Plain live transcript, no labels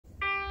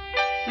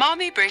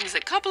Mommy brings a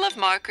couple of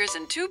markers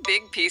and 2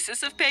 big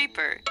pieces of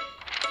paper.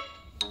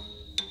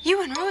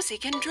 You and Rosie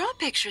can draw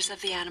pictures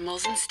of the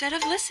animals instead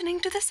of listening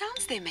to the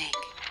sounds they make.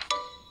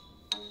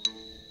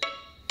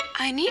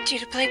 I need you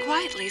to play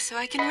quietly so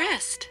I can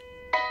rest.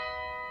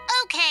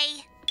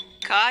 Okay.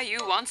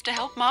 Caillou wants to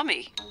help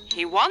Mommy.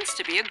 He wants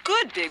to be a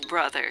good big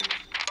brother.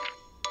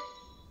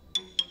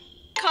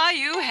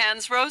 Caillou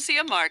hands Rosie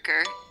a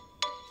marker.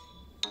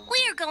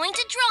 We're going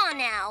to draw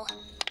now.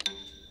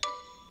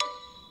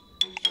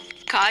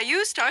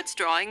 Caillou starts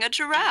drawing a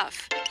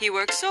giraffe. He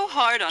works so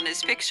hard on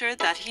his picture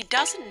that he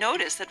doesn't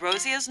notice that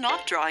Rosie is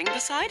not drawing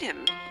beside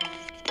him.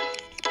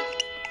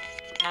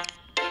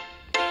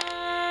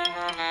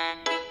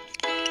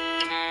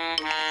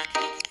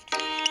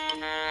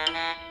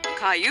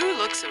 Caillou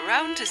looks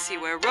around to see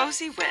where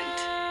Rosie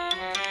went.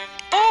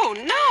 Oh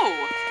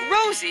no!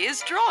 Rosie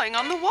is drawing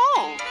on the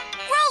wall.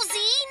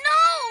 Rosie,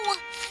 no!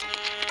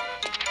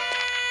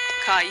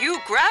 Caillou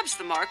grabs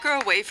the marker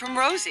away from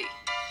Rosie.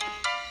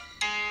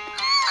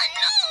 Oh,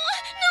 no!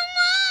 No,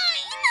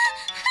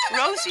 mine!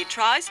 Rosie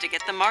tries to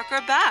get the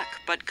marker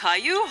back, but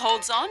Caillou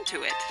holds on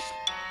to it.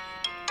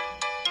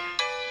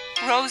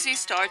 Rosie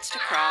starts to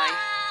cry.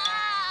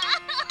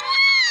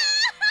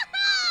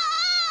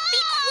 Be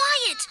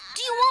quiet!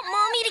 Do you want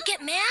Mommy to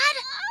get mad?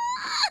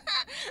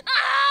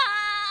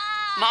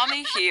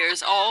 Mommy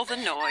hears all the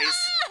noise.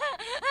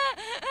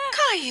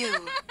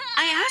 Caillou,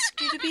 I asked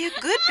you to be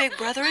a good big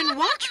brother and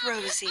watch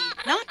Rosie,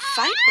 not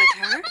fight with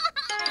her.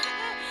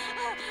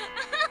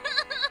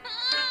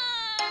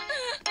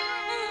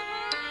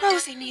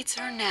 Rosie needs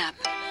her nap.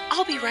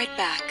 I'll be right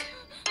back.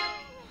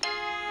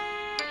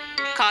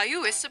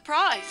 Caillou is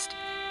surprised.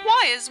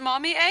 Why is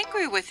Mommy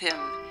angry with him?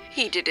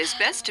 He did his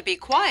best to be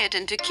quiet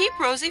and to keep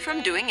Rosie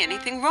from doing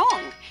anything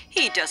wrong.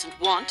 He doesn't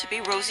want to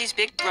be Rosie's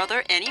big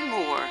brother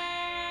anymore.